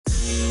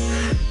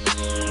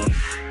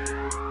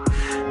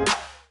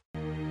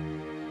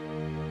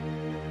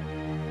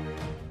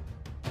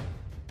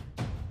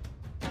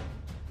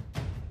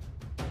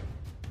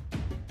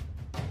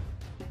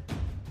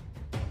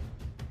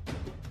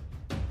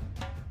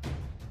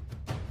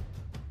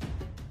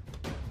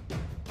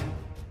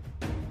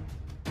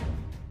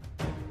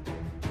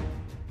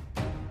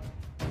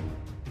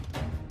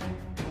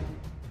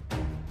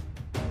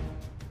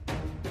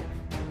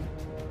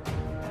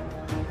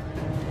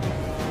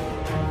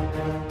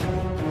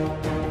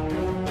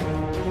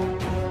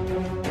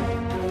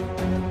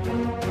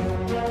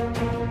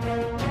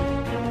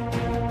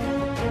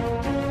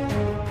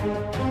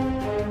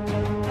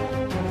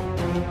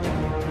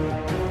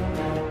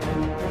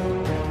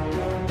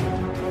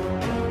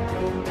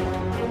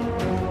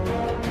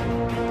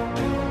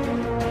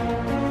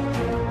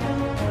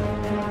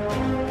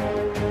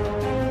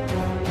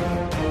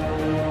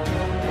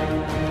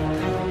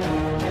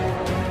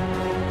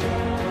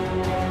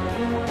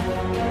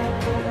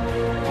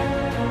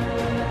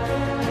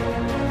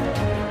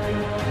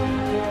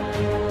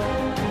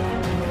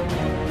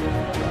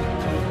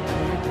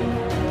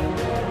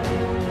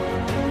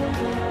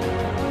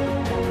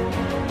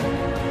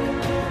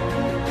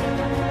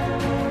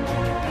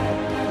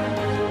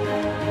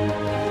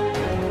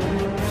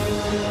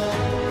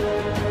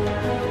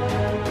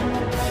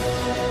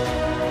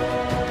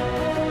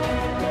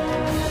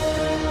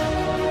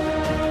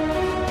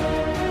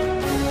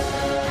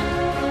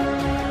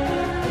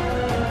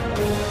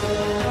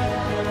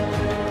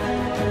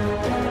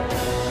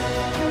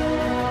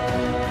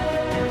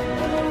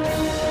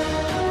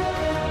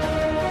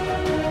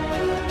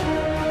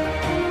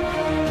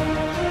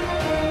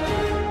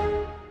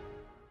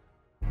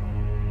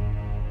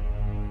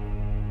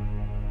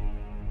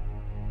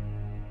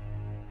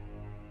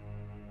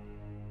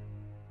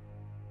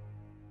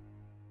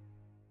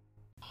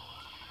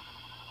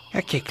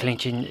Okay,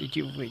 Clinton,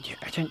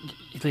 I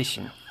don't,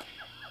 listen.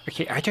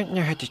 Okay, I don't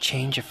know how to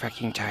change a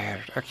fucking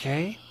tire,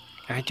 okay?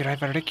 I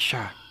drive a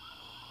rickshaw.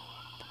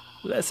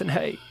 Listen,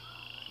 hey.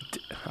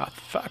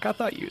 Fuck, I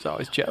thought you was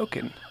always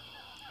joking.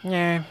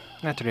 Nah,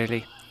 not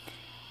really.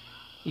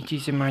 It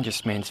is a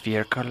modest man's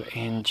vehicle,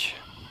 and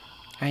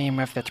I am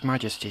of that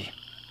modesty.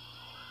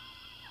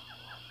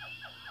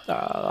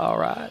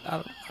 Alright, I'm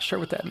not sure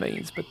what that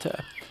means, but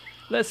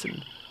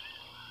listen,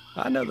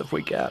 I know that if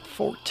we got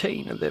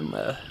 14 of them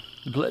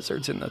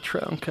blizzards in the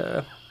trunk,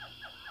 I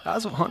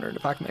was wondering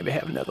if I could maybe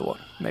have another one,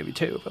 maybe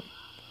 2 of them.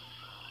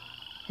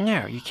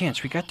 No, you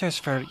can't. We got those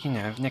for,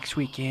 next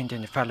weekend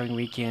and the following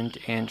weekend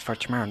and for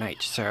tomorrow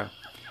night, so,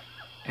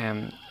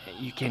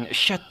 you can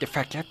shut the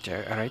fuck up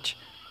there, alright?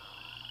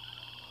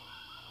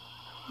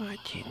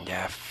 What in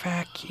the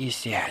fuck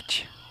is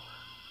that?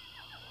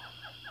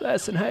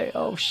 Listen, hey,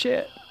 oh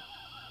shit.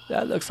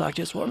 That looks like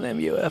just one of them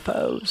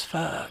UFOs,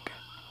 fuck.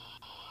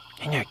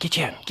 No, get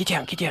down.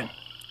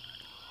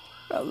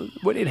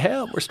 We need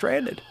help, we're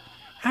stranded.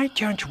 I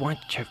don't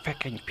want to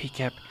fucking pick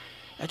up.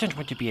 I don't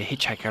want to be a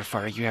hitchhiker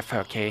for a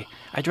UFO, okay?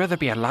 I'd rather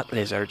be a lot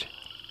lizard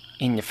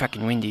in the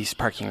fucking Wendy's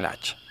parking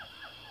lot.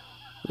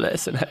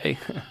 Listen, hey,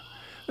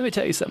 let me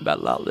tell you something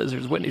about lot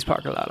lizards, Wendy's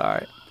parking lot,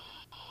 alright?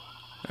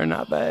 They're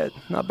not bad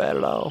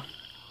at all.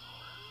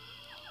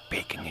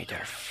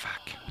 Baconator,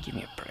 fuck. Give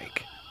me a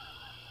break.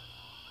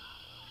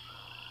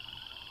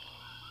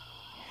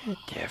 What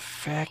the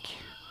fuck?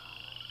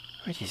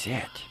 What is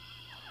that?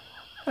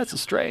 That's a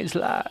strange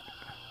light.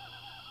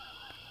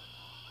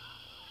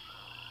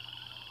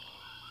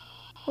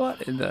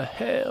 What in the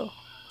hell?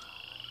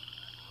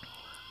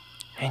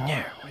 I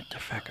know, what the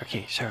fuck?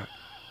 Okay, so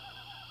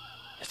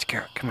let's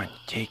go. Come on,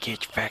 take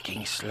it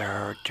fucking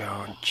slow.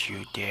 Don't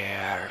you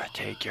dare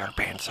take your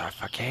pants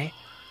off, okay?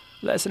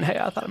 Listen, hey,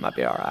 I thought it might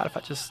be alright if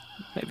I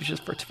maybe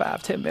just for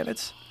 5-10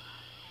 minutes.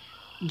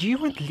 Do you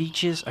want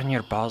leeches on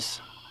your balls?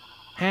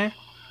 Huh?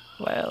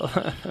 Well,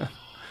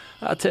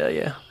 I'll tell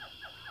you.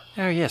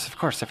 Oh, yes, of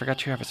course. I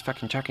forgot who I was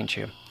fucking talking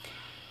to.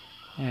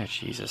 Oh,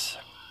 Jesus.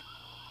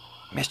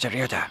 Mr.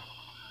 Yoda.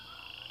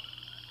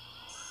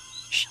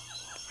 Shh.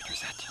 What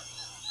was that?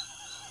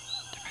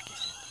 What the fuck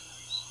is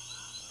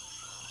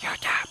it?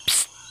 Yoda.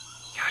 Psst.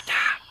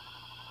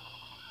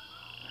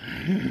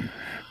 Yoda.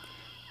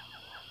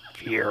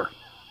 Fear.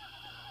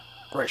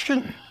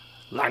 Question.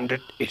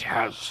 Landed it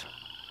has.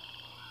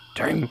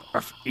 Time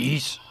of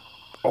ease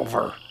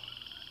over.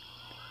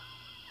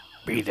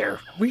 Be there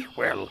we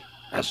will,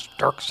 as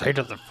dark side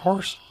of the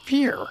force.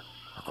 Fear.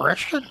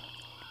 Aggression.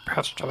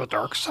 Pass to the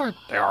dark side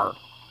they are.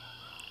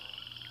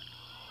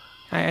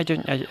 I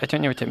don't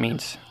know what that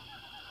means.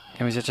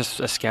 Was it just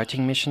a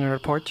scouting mission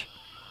report?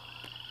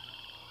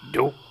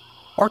 Do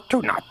or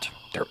do not.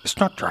 There is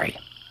no try.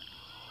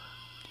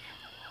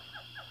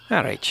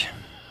 Alright.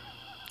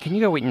 Can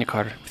you go wait in the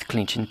car with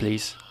Clinton,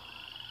 please?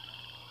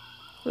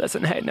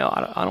 Listen, hey, no,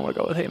 I don't want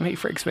to go with him. He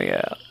freaks me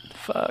out.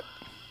 Fuck.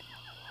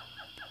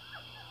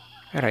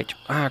 Alright,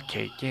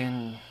 okay,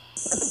 then.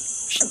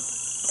 Shh.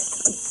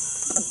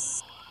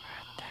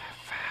 What the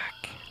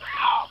fuck?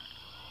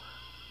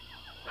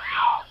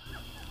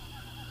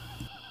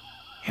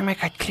 Oh my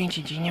god,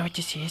 Clinton, do you know what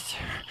this is?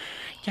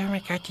 Oh my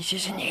god, this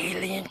is an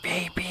alien,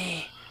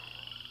 baby.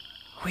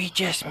 We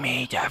just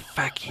made a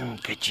fucking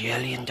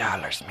gajillion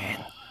dollars,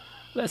 man.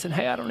 Listen,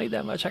 hey, I don't need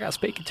that much. I got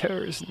speaking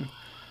tours and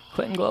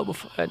Clinton Global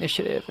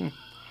Initiative and...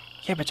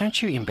 Yeah, but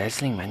aren't you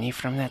embezzling money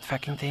from that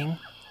fucking thing?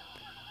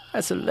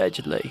 That's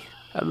allegedly.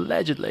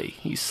 Allegedly,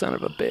 you son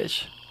of a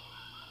bitch.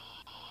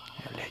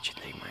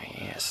 Allegedly,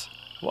 my ass.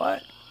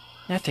 What?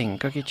 Nothing.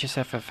 Go get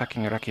yourself a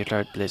fucking Rocky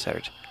Road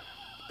Blizzard.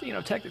 You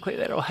know, technically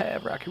they don't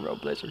have Rocky Road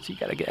Blizzards. You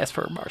gotta ask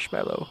for a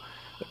marshmallow,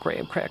 a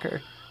graham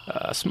cracker,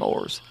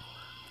 s'mores.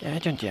 I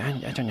don't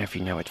know if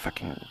you know what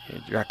fucking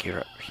Rocky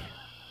Road...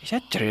 Is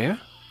that true?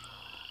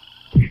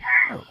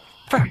 Oh,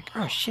 fuck.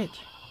 Oh, shit.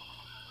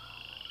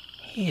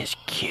 He is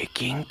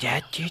kicking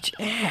that dude's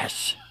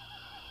ass.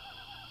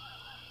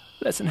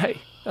 Listen, hey,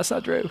 that's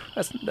not Drew.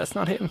 That's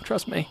not him.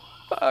 Trust me.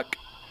 Fuck.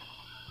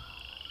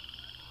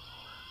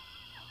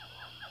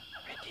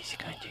 What is he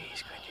going to do?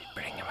 He's going to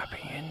bring him up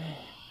again.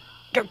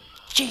 Oh,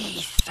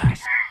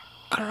 Jesus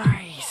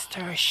Christ.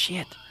 Oh,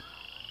 shit.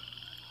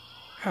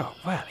 Oh,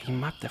 well, he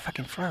mopped the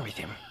fucking floor with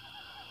him.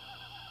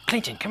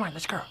 Clinton, come on,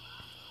 let's go.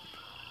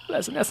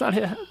 Listen, that's not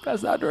him.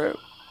 That's not Drew.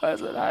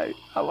 Listen, I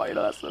want you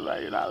to listen to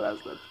me. You're not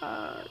listening.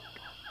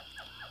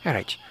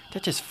 Alright,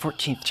 that is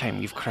 14th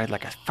time you've cried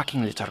like a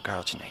fucking little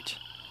girl tonight.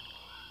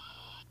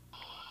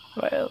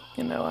 Well,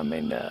 you know, I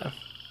mean, I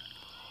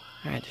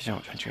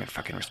don't want your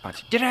fucking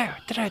response. Drew,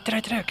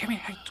 come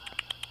here.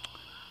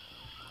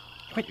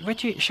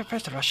 What you...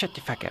 First of all, shut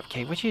the fuck up,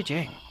 okay? What are you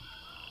doing?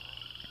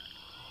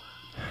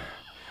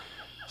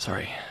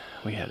 Sorry,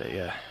 we had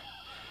a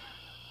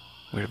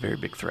very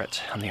big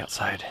threat on the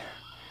outside.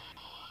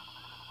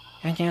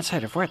 On the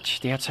outside of what?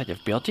 The outside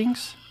of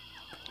buildings?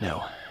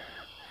 No.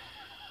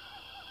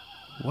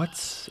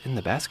 What's in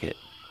the basket?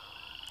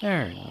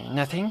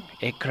 Nothing.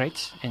 Egg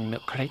crates and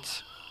milk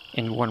crates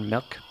and warm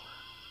milk.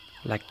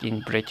 Like in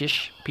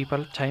British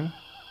people time.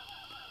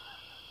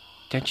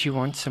 Don't you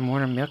want some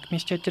warm milk,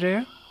 Mr.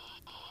 Drew?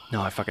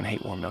 No, I fucking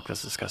hate warm milk.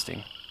 That's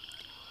disgusting.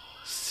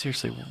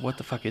 Seriously, what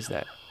the fuck is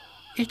that?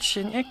 It's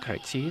an egg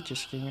crate, see? It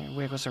just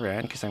wiggles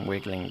around because I'm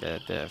wiggling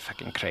the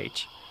fucking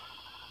crate.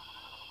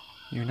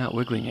 You're not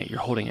wiggling it, you're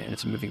holding it, and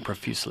it's moving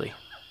profusely.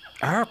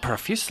 Oh,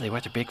 profusely,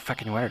 what a big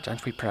fucking word.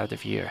 Aren't we proud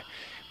of you?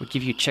 We'll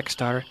give you a check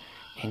star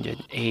and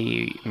an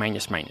A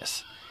minus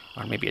minus.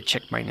 Or maybe a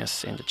check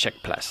minus and a check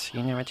plus.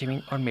 You know what I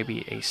mean? Or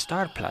maybe a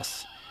star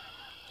plus.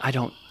 I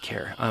don't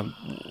care.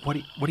 What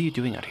are you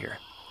doing out here?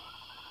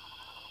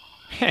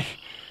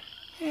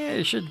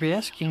 I should be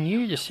asking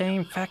you the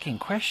same fucking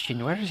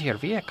question. Where is your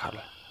vehicle?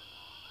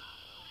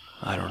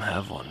 I don't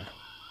have one.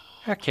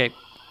 Okay.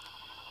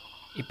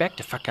 You back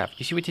the fuck up.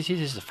 You see what this is?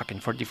 This is a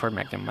fucking 44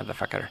 Magnum,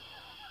 motherfucker.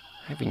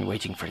 I've been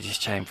waiting for this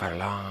time for a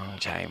long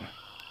time.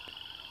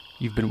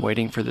 You've been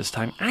waiting for this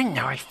time? I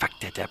know I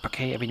fucked it up,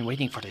 okay? I've been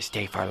waiting for this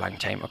day for a long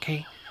time,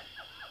 okay?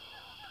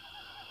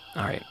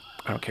 Alright,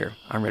 I don't care.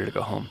 I'm ready to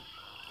go home.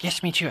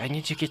 Yes, me too. I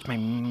need to get my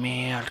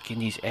milk in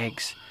these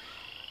eggs.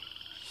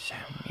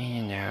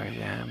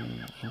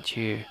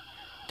 Into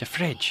the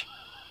fridge.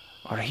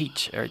 Or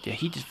the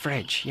heated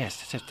fridge.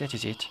 Yes, that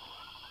is it.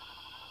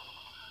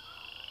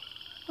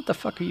 What the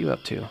fuck are you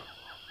up to?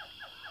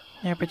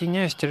 Nobody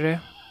knows, Drew.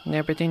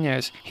 Nobody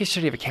knows.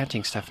 History of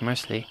accounting stuff,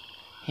 mostly.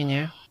 You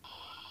know?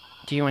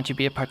 Do you want to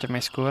be a part of my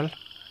school?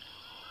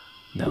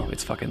 No,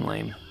 it's fucking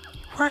lame.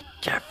 What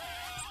the motherfucker?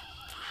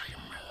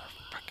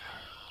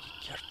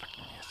 Get your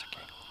fucking ass,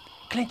 okay?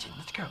 Clinton,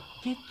 let's go.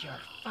 Get your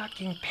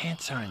fucking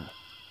pants on.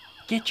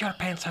 Get your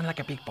pants on like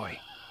a big boy.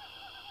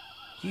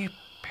 You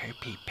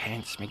poopy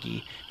pants,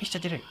 McGee. Mr.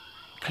 Drew,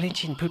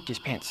 Clinton pooped his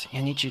pants.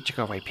 I need you to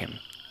go wipe him.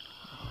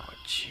 Oh,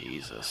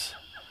 Jesus.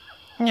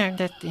 No,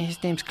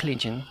 his name's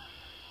Clinton.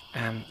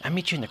 I'll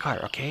meet you in the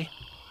car, okay?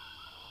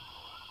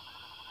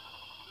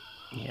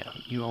 Yeah,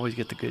 you always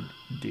get the good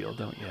deal,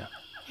 don't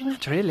you?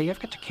 Not really. I've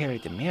got to carry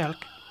the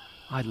milk.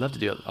 I'd love to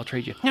do it. I'll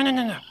trade you.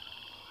 No.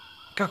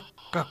 Go,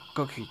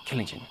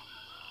 Clinton.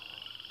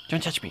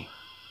 Don't touch me.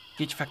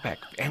 Get your fuck back.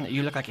 And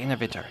you look like an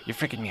innovator. You're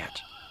freaking me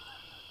out.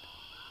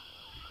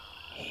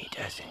 He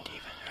doesn't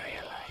even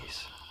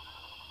realize.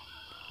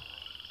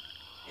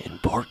 In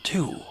part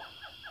 2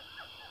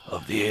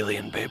 of The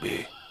Alien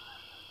Baby,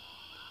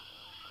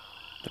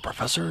 the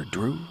Professor,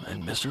 Drew,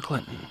 and Mr.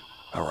 Clinton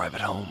arrive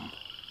at home,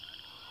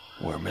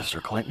 where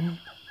Mr. Clinton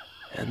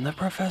and the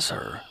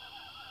Professor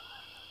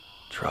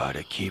try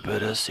to keep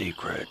it a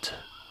secret.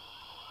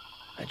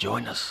 And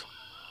join us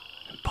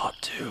in part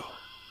 2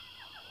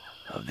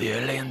 of The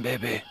Alien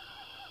Baby,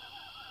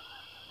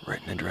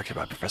 written and directed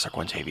by Professor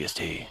Quintavious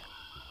T.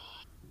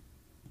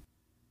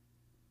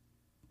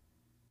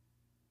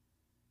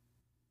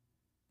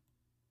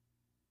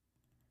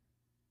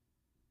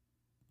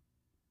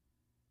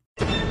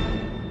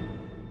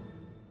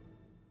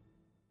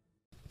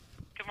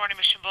 Good morning,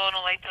 Mission Bull and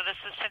Olathe. This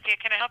is Cynthia.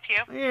 Can I help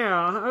you?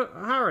 Yeah,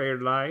 how are you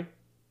today?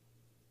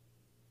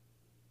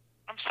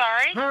 I'm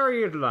sorry? How are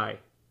you today?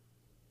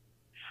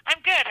 I'm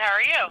good. How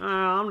are you?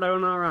 I'm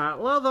doing all right.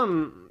 Well,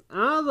 then,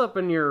 I was up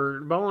in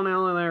your bowling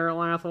alley there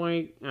last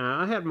week.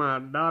 I had my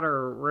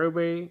daughter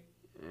Ruby,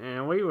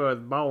 and we was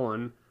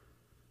bowling.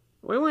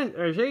 She went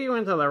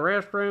to the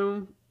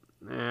restroom.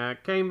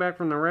 Came back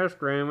from the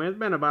restroom. It's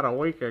been about a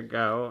week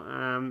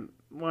ago.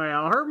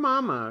 Well, her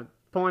mama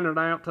pointed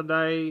out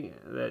today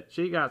that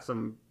she got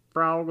some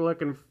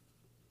frog-looking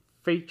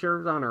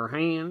features on her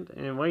hand,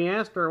 and we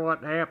asked her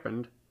what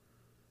happened.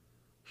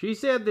 She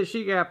said that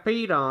she got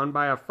peed on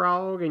by a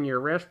frog in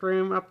your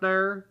restroom up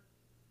there.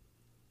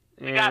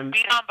 You got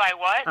beat on by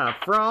what? A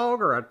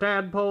frog or a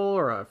tadpole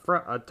or a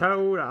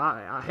toad.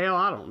 Hell,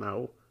 I don't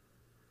know.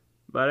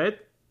 But it's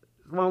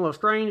one of the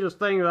strangest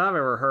things I've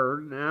ever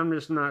heard. And I'm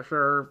just not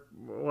sure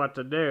what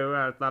to do.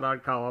 I thought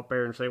I'd call up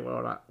here and see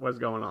what's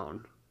going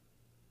on.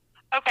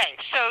 Okay,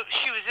 so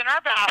she was in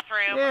our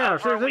bathroom. Yeah,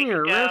 she was in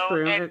your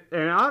restroom.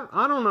 And And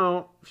I don't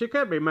know. She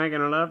could be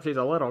making it up. She's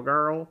a little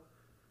girl.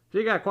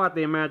 She got quite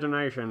the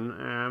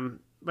imagination.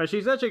 But she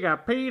said she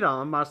got peed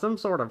on by some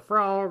sort of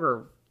frog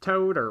or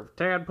toad or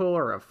tadpole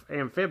or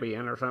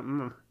amphibian or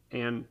something.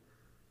 And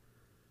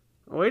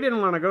we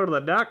didn't want to go to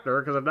the doctor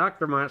because the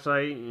doctor might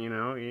say,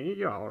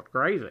 you all are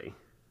crazy.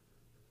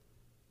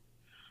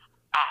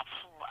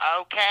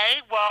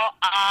 okay, well,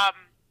 I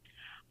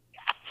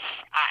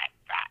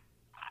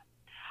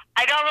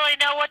don't really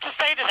know what to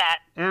say to that.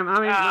 And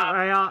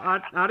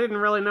I didn't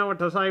really know what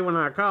to say when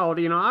I called.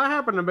 I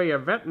happen to be a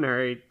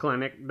veterinary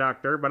clinic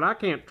doctor, but I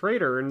can't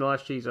treat her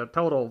unless she's a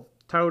total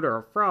toad or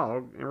a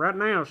frog. And right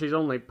now she's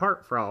only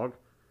part frog.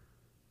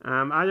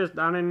 I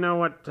didn't know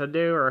what to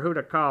do or who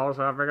to call,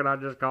 so I figured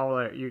I'd just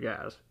call you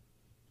guys.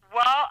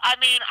 Well,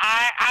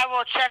 I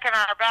will check in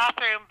our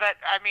bathroom, but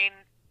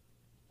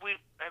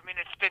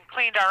it's been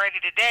cleaned already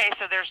today,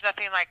 so there's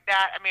nothing like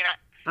that.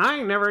 I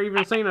ain't never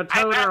even seen a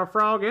toad or a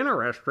frog in a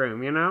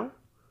restroom, Yeah,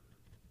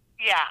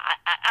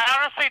 I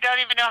honestly don't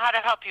even know how to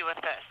help you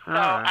with this. So,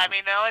 right.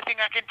 The only thing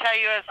I can tell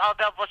you is I'll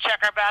double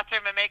check our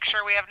bathroom and make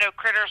sure we have no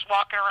critters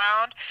walking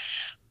around.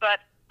 But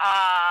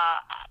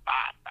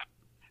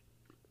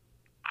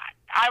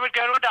I would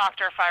go to a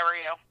doctor if I were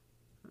you.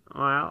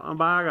 Well,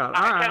 by God.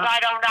 All Because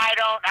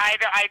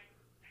right.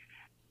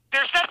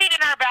 there's nothing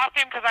in our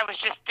bathroom because I was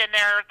just in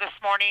there this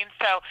morning,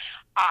 so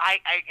I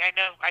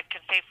know I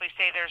can safely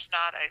say there's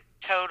not a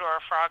toad or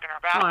a frog in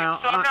our bathroom,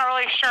 so I'm not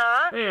really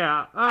sure.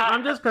 Yeah,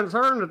 I'm just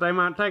concerned that they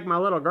might take my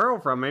little girl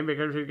from me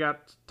because she's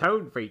got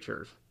toad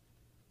features.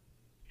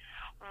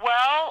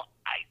 Well,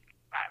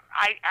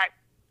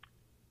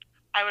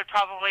 I would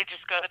probably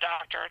just go to the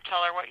doctor and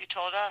tell her what you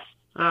told us.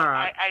 All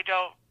right. I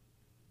don't.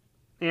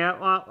 Yeah,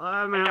 well,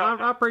 I mean,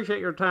 I appreciate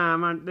your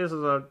time. This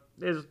is a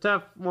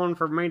tough one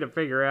for me to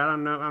figure out.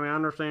 I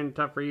understand it's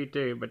tough for you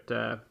too, but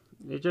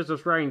it's just a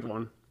strange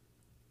one.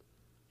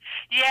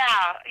 Yeah.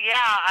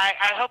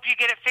 I hope you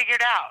get it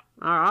figured out.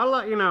 All right, I'll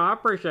let you know. I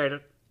appreciate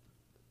it.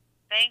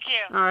 Thank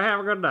you. All right, have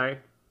a good day.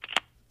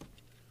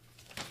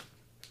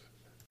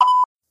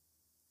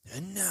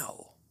 And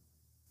now,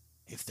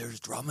 if there's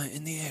drama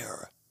in the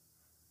air,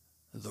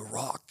 The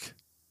Rock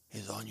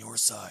is on your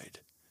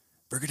side.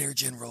 Brigadier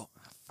General.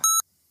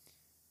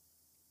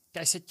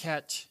 I said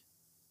cat.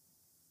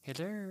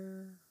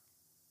 Hello.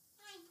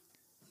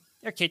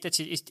 Okay,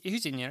 that's it.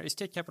 Who's in there? Is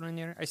Ted Capital in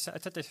there? I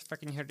thought I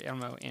fucking heard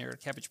Elmo or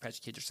Cabbage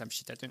Patch Kid or some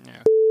shit. I don't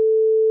know.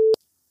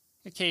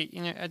 Okay,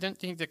 I don't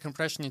think the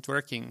compression is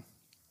working.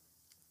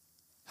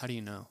 How do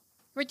you know?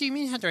 What do you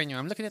mean, how do I know?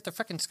 I'm looking at the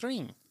fucking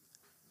screen.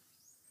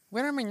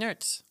 Where are my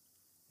notes?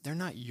 They're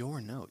not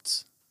your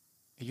notes.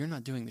 You're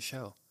not doing the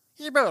show.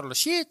 You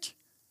bullshit.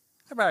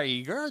 How about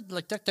you, girl?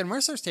 Like Dr.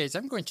 Mercer says,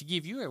 I'm going to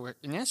give you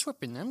an ass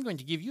whipping. I'm going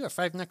to give you a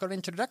 5-knuckle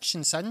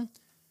introduction, son.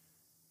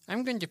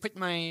 I'm going to put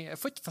my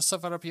foot for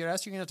suffer up your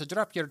ass. You're going to have to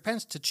drop your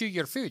pants to chew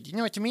your food. You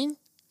know what I mean?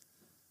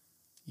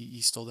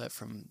 You stole that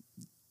from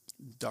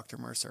Dr.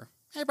 Mercer.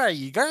 How about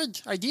you, girl?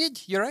 I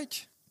did. You're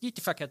right. Get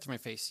the fuck out of my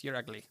face. You're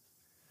ugly.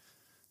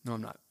 No,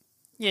 I'm not.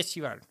 Yes,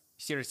 you are.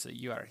 Seriously,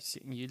 you are.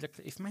 You look.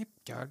 If my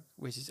dog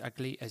was as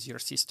ugly as your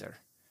sister,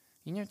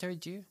 you know what I would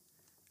do?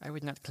 I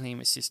would not claim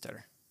a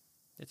sister.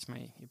 That's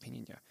my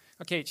opinion, yeah.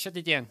 Okay, shut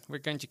it down. We're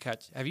going to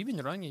cut. Have you been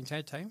wrong the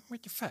entire time?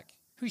 What the fuck?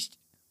 Who's...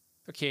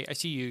 Okay, I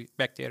see you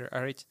back there,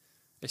 alright?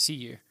 I see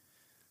you.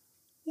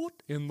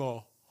 What in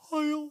the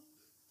hell?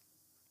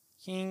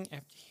 King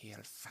of the Hill,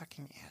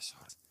 fucking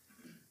asshole.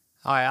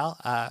 Well,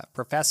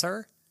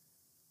 Professor,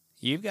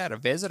 you've got a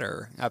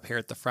visitor up here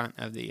at the front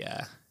of the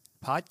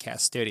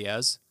podcast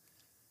studios.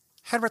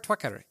 Herbert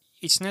Walker,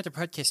 it's not a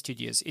podcast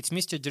studios. It's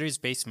Mr. Drew's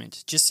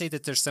basement. Just say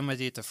that there's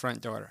somebody at the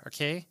front door,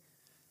 okay?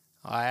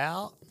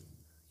 Well,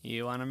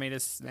 you wanted me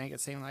to make it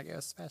seem like it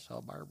was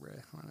special,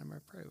 Barbara. Want to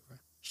approve?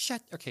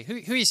 Shut. Okay,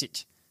 who is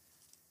it?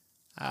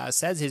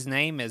 Says his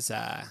name is,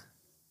 what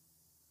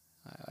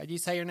did you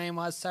say your name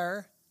was,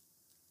 sir?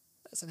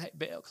 Listen, hey,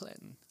 Bill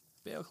Clinton.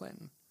 Bill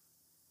Clinton.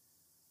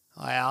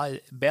 Well,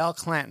 Bill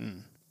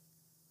Clinton.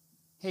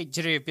 Hey,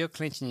 Drew, Bill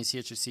Clinton is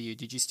here to see you.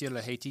 Did you steal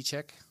a Haiti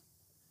check?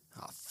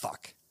 Oh,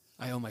 fuck.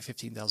 I owe my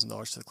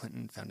 $15,000 to the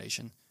Clinton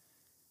Foundation.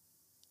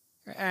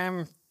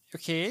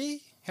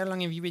 Okay. How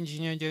long have you been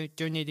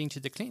donating to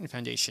the Clinton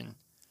Foundation?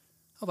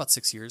 Oh, about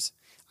 6 years.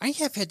 I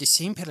have had the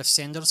same pair of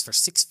sandals for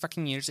 6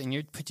 fucking years, and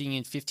you're putting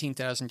in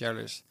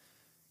 $15,000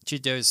 to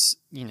those,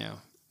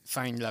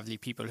 fine, lovely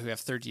people who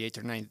have 38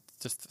 or 9,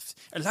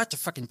 a lot of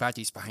fucking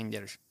bodies behind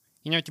there.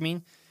 You know what I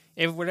mean?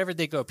 Wherever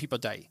they go, people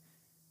die.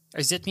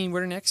 Does that mean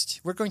we're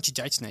next? We're going to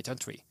die tonight,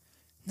 aren't we?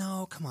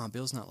 No, come on,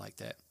 Bill's not like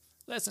that.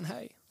 Listen,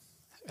 hey.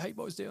 How you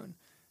boys doing?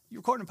 You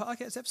recording a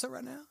podcast episode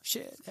right now?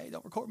 Shit, hey,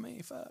 don't record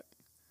me, fuck.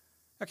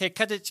 Okay,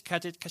 cut it,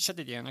 shut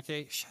it down,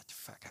 okay? Shut the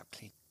fuck up,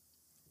 please.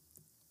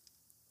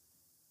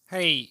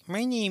 Hey,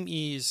 my name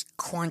is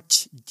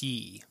Quant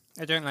D.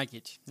 I don't like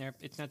it. No,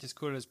 it's not as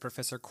cool as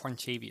Professor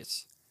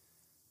Quantavius.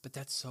 But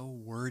that's so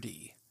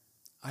wordy.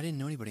 I didn't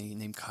know anybody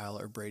named Kyle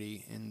or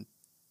Brady in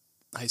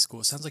high school.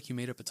 It sounds like you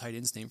made up a tight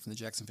end's name from the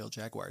Jacksonville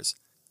Jaguars.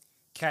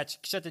 Cat,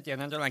 shut it down.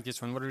 I don't like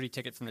this one. What do we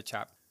take it from the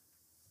top?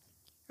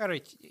 All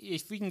right,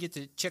 if we can get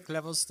the check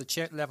levels.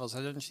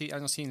 I don't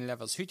see any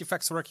levels. Who the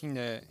fuck's working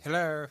the...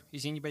 Hello?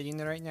 Is anybody in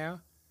there right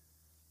now?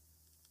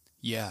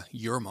 Yeah,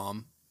 your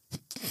mom.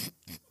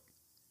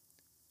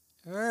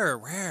 Oh,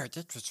 wow,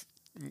 that was...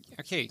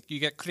 Okay, you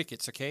got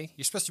crickets, okay?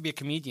 You're supposed to be a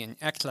comedian.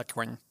 Act like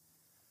one.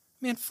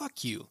 Man,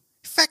 fuck you.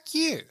 Fuck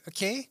you,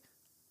 okay?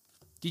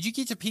 Did you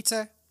get the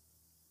pizza?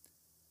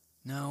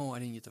 No, I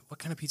didn't get the... What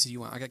kind of pizza do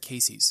you want? I got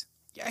Casey's.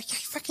 I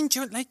fucking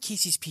don't like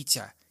Casey's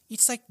pizza.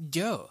 It's like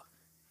dough.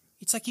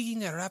 It's like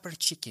eating a rubber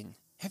chicken.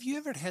 Have you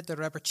ever had the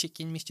rubber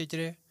chicken, Mr.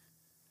 Drew?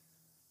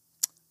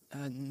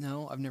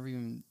 No, I've never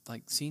even,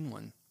 seen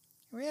one.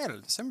 Well,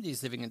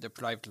 somebody's living a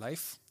deprived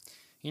life.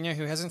 You know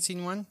who hasn't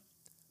seen one?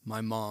 My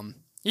mom.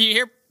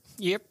 Yep,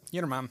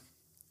 your mom.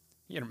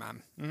 Your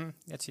mom.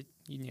 That's it.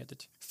 You nailed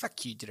it.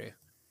 Fuck you, Drew.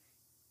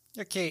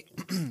 Okay,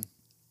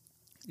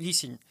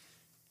 listen,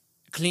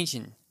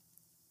 Clinton.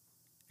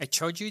 I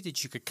told you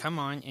that you could come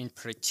on and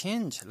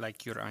pretend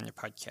like you're on a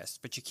podcast,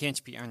 but you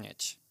can't be on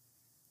it.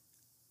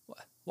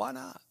 Why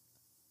not?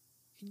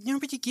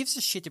 Nobody gives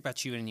a shit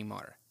about you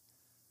anymore.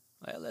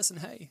 Well, listen,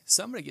 hey,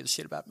 somebody gives a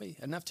shit about me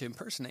enough to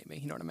impersonate me,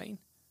 you know what I mean?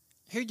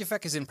 Who the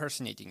fuck is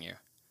impersonating you?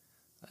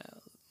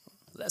 Well,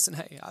 listen,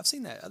 hey, I've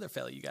seen that other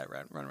fella you got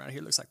running around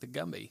here, looks like the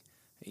Gumby.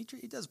 He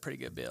does a pretty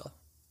good bill.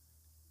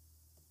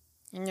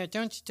 No,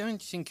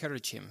 don't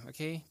encourage him,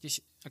 okay?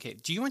 Okay,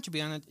 do you want to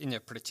be on it in a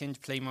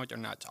pretend play mode or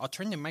not? I'll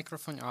turn the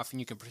microphone off and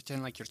you can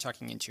pretend like you're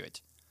talking into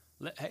it.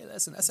 Hey,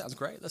 listen, that sounds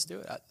great. Let's do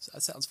it.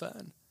 That sounds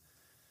fun.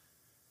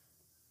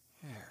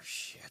 Oh,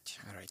 shit.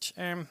 All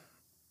right.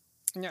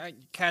 No,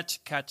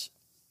 Cat.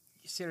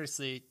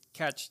 Seriously,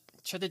 Cat,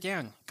 shut it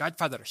down.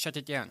 Godfather, shut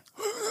it down.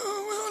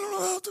 I don't know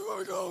how to.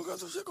 I got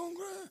the shit going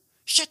great.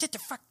 Shut it the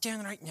fuck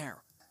down right now.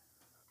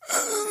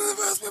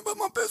 They've asked me about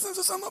my business.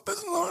 It's not my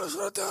business. I want to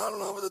shut it down. I don't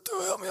know what to do.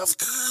 Help me out.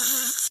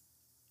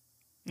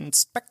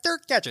 Inspector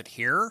Gadget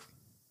here.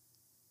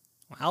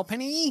 Well,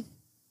 Penny?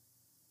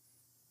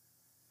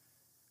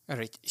 All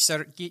right,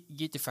 sir,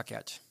 get the fuck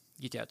out.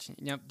 Get out.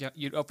 Now,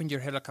 you opened your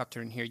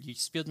helicopter in here. You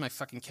spilled my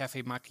fucking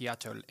cafe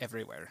macchiato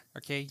everywhere.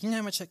 Okay? You know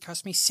how much that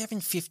cost me?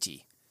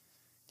 $7.50.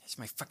 That's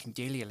my fucking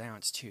daily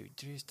allowance, too.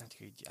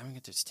 I'm going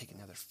to just take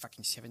another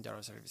fucking $7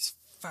 out of his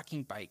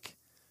fucking bike.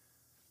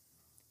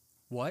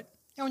 What?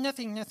 Oh,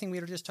 nothing. We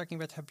were just talking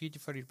about how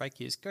beautiful your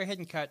bike is. Go ahead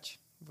and cut.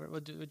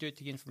 We'll do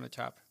it again from the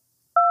top.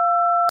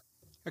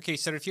 Okay,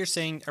 so if you're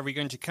saying, are we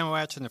going to come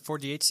out in the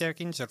 48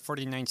 seconds or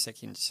 49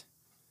 seconds?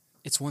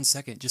 It's 1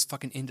 second. Just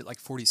fucking end it like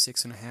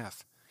 46 and a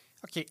half.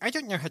 Okay, I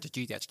don't know how to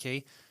do that,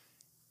 okay?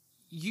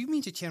 You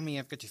mean to tell me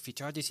I've got to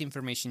fit all this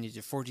information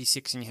into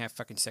 46 and a half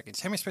fucking seconds?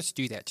 How am I supposed to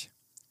do that?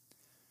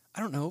 I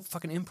don't know.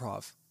 Fucking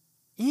improv.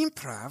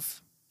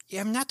 Improv?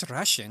 Yeah, I'm not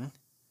Russian.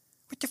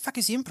 What the fuck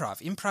is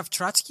improv? Improv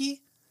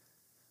Trotsky?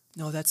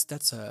 No, that's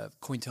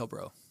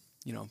COINTELPRO.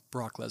 You know,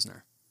 Brock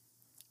Lesnar.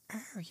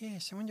 Oh,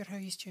 yes. I wonder how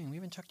he's doing. We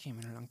haven't talked to him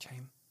in a long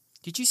time.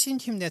 Did you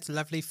send him that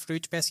lovely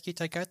fruit basket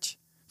I got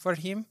for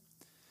him?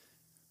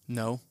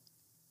 No.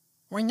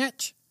 Why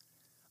not?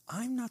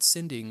 I'm not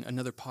sending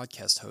another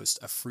podcast host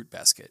a fruit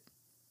basket.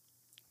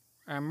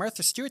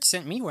 Martha Stewart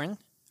sent me one.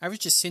 I was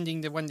just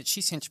sending the one that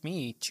she sent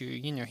me to,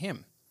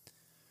 him.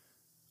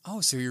 Oh,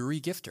 so you're a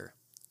re-gifter.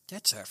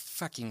 That's a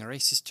fucking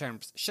racist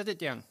term. Shut it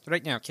down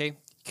right now, okay?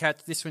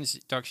 Cat, this one's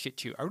dog shit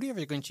too. Are we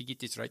ever going to get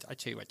this right? I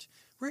tell you what.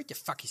 Where the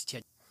fuck is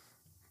Ted?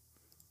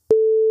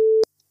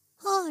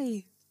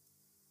 Hi,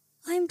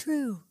 I'm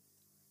Drew.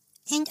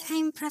 And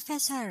I'm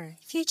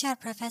future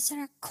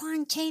Professor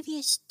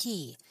Quantavius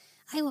T.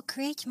 I will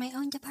create my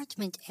own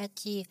department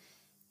at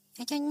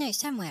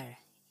somewhere.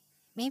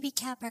 Maybe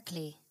Cal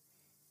Berkeley.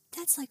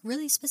 That's like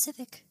really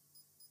specific.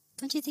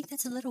 Don't you think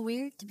that's a little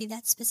weird to be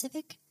that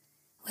specific?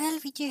 Well,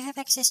 we do have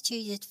access to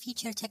the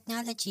future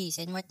technologies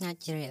and whatnot,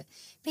 Drew.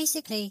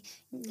 Basically,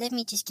 let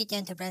me just get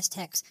down to brass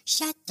tacks.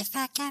 Shut the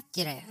fuck up,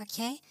 Drew,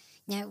 okay?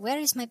 Now, where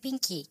is my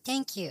binky?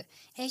 Thank you.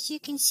 As you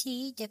can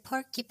see, the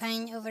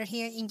porcupine over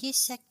here in this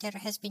sector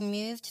has been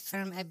moved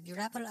from a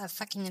rubble of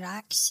fucking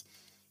rocks.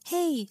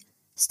 Hey,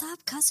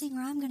 stop cussing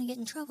or I'm gonna get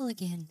in trouble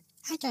again.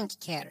 I don't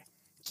care,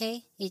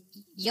 okay?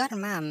 Your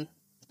mom.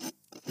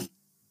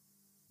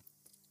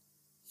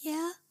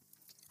 Yeah?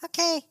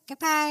 Okay,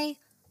 goodbye.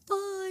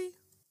 Bye.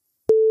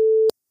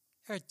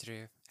 Oh,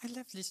 Drew, I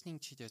love listening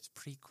to those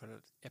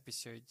prequel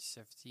episodes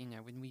of,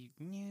 when we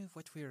knew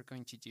what we were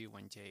going to do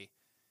one day.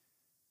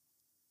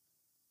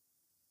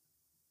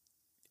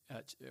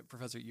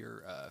 Professor,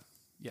 you're,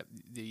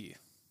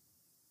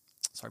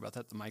 sorry about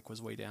that, the mic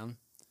was way down.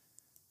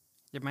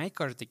 The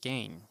mic or the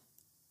gain?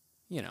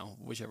 You know,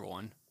 whichever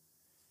one.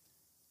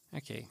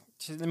 Okay,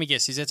 so let me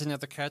guess, is that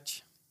another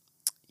catch?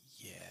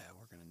 Yeah,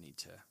 we're gonna need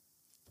to.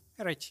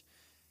 All right.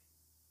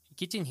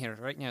 Get in here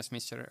right now,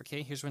 mister,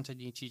 okay? Here's what I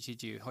need you to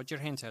do. Hold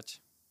your hands out.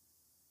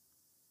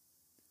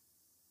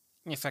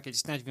 Yeah, fuck it,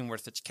 it's not even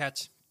worth it.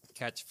 Cat,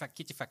 fuck,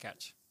 get the fuck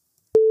out.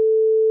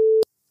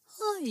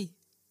 Hi,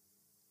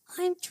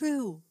 I'm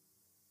Drew.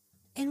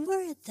 And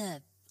we're at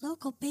the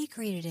local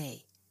bakery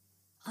today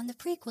on the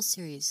prequel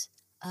series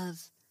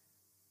of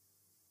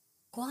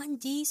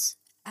Guandi's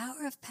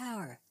Hour of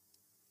Power.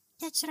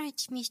 That's right,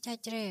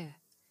 Mr. Drew.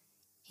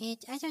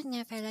 I don't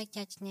know if I like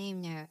that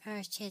name now.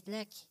 Oh shit,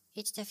 look.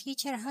 It's the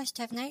future host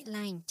of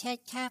Nightline, Ted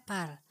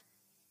Capel.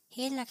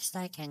 He looks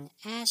like an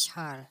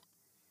asshole.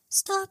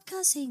 Stop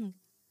cussing.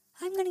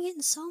 I'm gonna get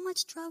in so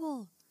much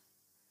trouble.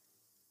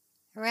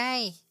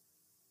 Right.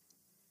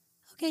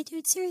 Okay,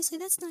 dude, seriously,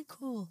 that's not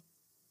cool.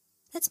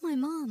 That's my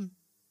mom.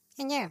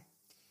 I know.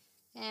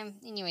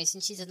 Anyways,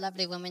 and she's a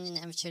lovely woman, and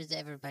I'm sure that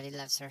everybody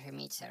loves her who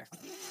meets her.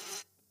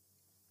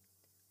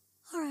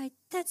 Alright,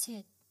 that's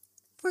it.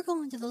 We're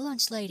going to the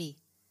lunch lady.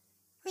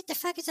 What the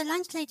fuck is the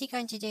lunch lady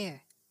going to do?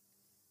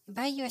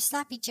 Buy you a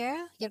sloppy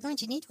Joe? You're going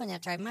to need one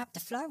after I mop the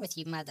floor with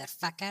you,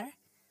 motherfucker.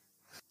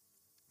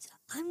 So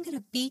I'm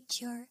gonna beat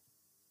your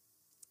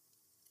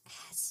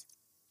ass.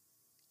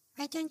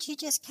 Why don't you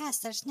just cuss?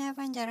 There's no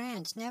one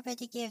around.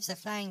 Nobody gives a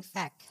flying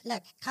fuck.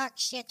 Look, cock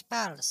shit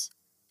balls.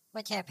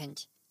 What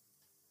happened?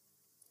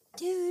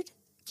 Dude,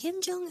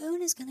 Kim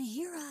Jong-un is gonna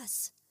hear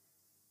us.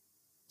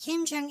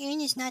 Kim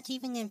Jong-un is not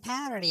even in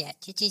power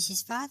yet. It is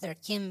his father,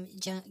 Kim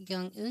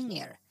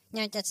Jong-un.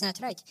 No, that's not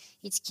right.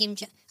 It's Kim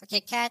Jong.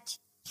 Okay, cut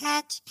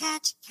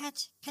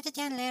it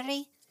down,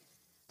 Larry.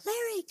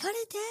 Larry, cut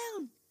it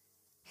down.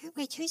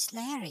 Wait, who's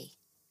Larry?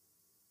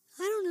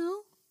 I don't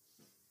know.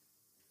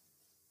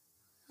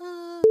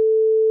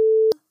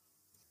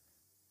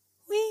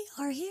 We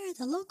are here at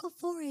the local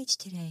 4-H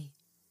today.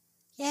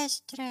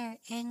 Yes, there,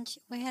 and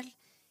well,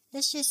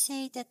 let's just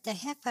say that the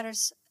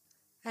heifers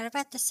are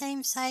about the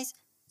same size.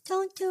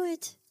 Don't do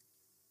it.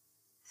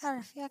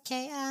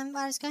 Okay, I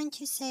was going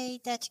to say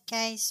that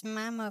guy's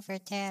mom over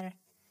there.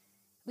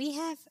 We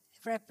have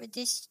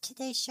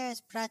today's show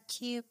is brought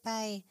to you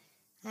by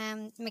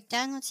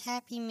McDonald's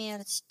Happy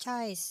Meals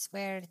Choice,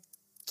 where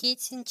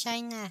kids in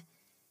China.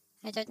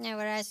 I don't know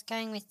where I was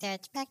going with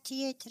that. Back to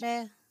you,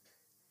 Drew.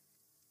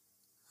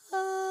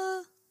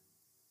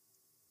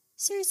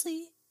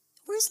 Seriously,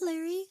 where's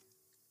Larry?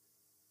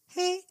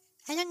 Hey,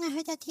 I don't know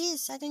who that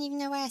is. I don't even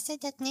know why I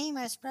said that name.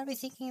 I was probably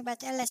thinking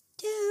about LS.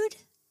 Dude,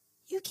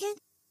 you can't.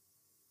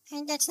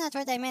 And that's not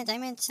what I meant. I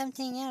meant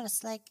something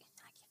else, like.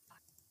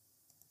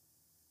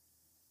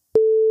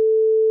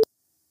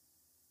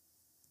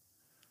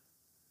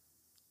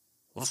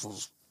 This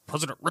is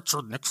President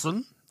Richard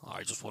Nixon.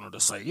 I just wanted to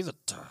say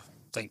that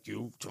thank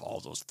you to all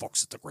those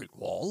folks at the Great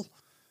Wall.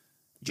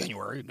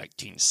 January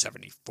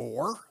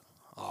 1974,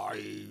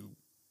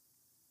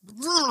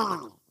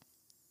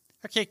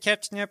 Okay,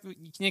 Captain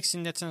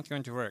Nixon, that's not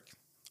going to work.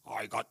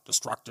 I got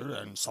distracted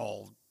and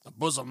saw the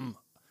bosom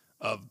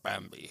of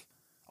Bambi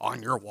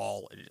on your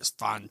wall. It is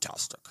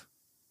fantastic.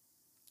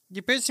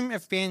 The bosom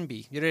of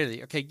Bambi,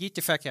 really? Okay, get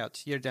the fuck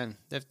out. You're done.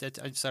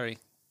 I'm sorry.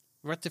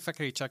 What the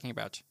fuck are you talking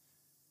about?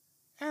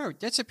 Oh,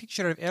 that's a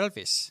picture of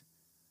Elvis.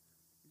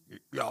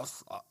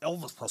 Yes,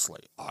 Elvis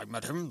Presley. I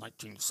met him in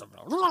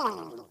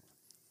 1970.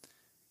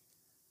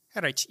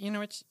 All right, you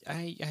know what?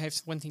 I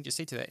have one thing to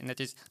say to that, and that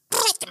is...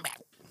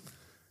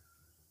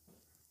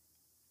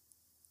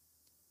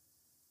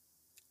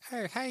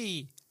 Oh,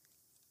 hi,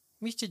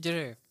 Mr.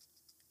 Drew.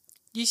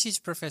 This is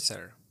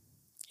Professor.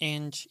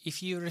 And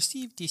if you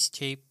received this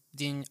tape,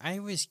 then I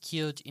was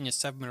killed in a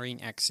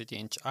submarine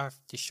accident off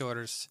the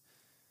shores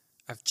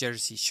of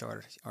Jersey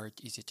Shore, or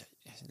is it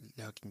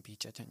Logan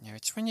Beach? I don't know.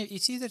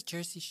 It's either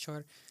Jersey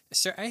Shore.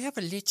 So I have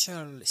a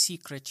little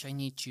secret I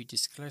need to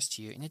disclose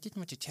to you, and I didn't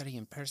want to tell you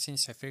in person,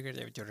 so I figured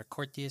I would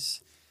record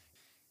this.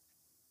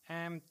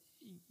 I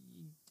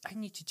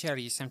need to tell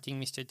you something,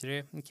 Mr.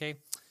 Drew, okay?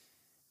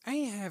 I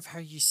have, how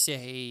you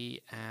say,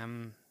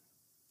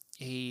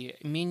 a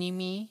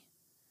mini-me,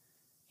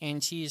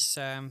 and he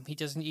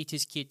doesn't eat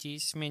his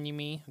kitties,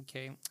 mini-me,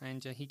 okay?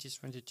 And he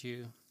just wanted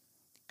to...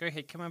 Go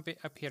ahead, come up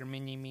here,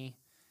 mini-me.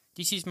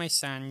 This is my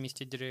son,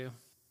 Mr. Drew.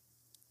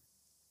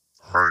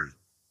 Hi,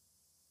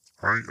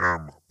 I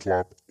am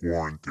Plop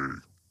Warranty,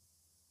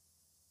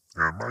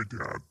 and my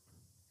dad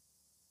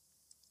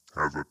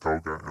has a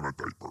toga and a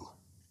diaper.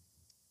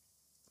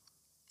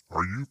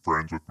 Are you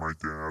friends with my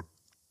dad?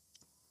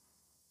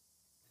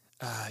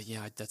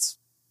 Yeah, that's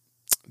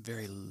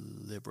very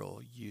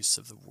liberal use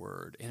of the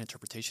word and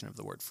interpretation of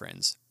the word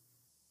friends.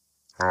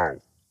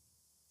 How?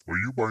 Will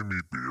you buy me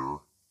beer?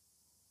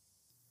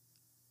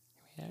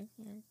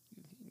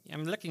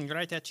 I'm looking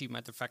right at you,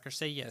 motherfucker.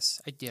 Say yes.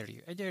 I dare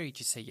you. I dare you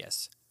to say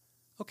yes.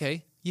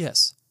 Okay,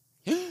 yes.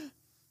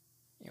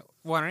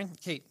 Warren,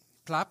 okay,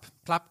 plop.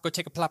 Go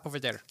take a plop over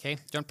there, okay?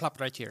 Don't plop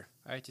right here.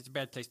 All right, it's a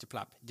bad place to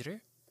plop. Drew,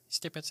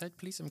 step outside,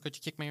 please. I'm going to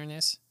kick my own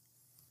ass.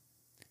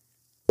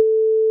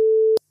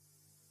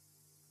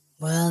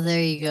 Well,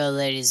 there you go,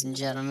 ladies and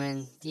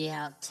gentlemen. The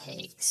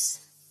outtakes.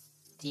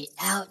 The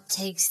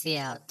outtakes.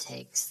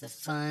 The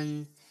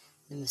fun,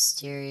 the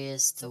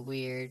mysterious, the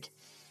weird.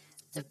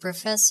 The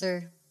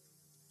professor.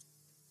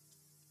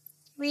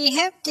 We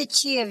hope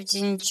that you have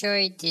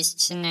enjoyed this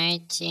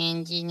tonight,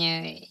 and,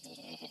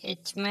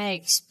 at my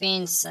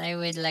expense, I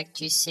would like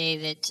to say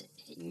that,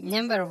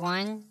 number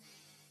one,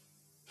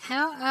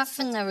 how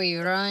often are we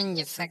rolling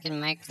the fucking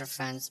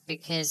microphones?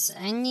 Because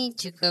I need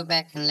to go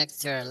back and look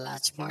through a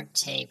lot more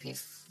tape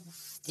if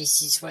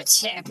this is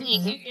what's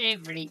happening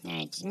every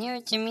night. You know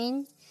what I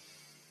mean?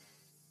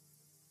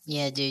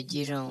 Yeah, dude,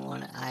 you don't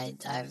want to...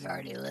 I've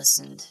already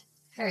listened.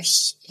 Okay,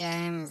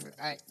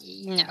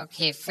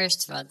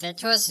 first of all,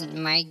 that wasn't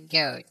my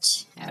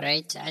goat,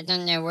 alright? I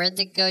don't know where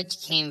the goat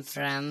came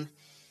from.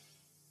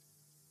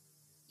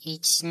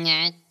 It's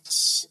not...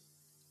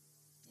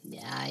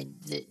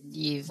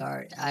 I've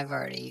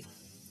already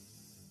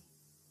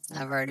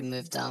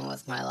moved on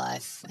with my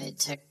life. It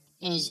took...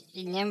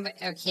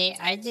 Okay,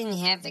 I didn't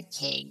have a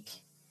keg.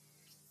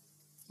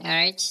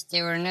 Alright,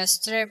 there were no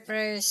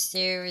strippers,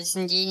 there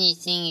wasn't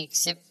anything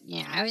except,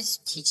 I was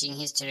teaching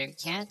history of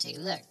county.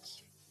 Look,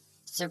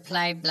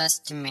 supply plus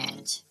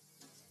demand.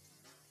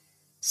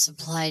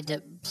 Supply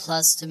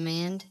plus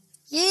demand?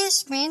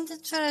 Yes, man,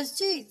 that's what I was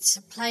doing.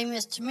 Supply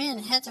plus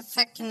demand. How the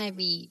fuck can I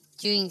be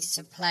doing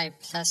supply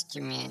plus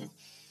demand?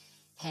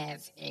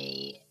 Have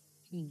a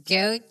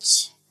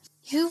goat?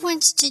 Who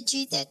wants to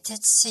do that?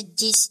 That's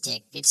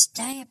sadistic. It's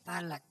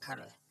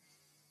diabolical.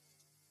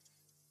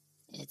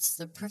 It's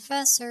the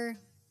professor.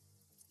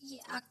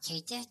 Yeah,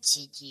 okay, that's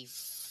it, you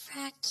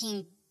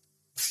fucking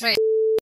Wait.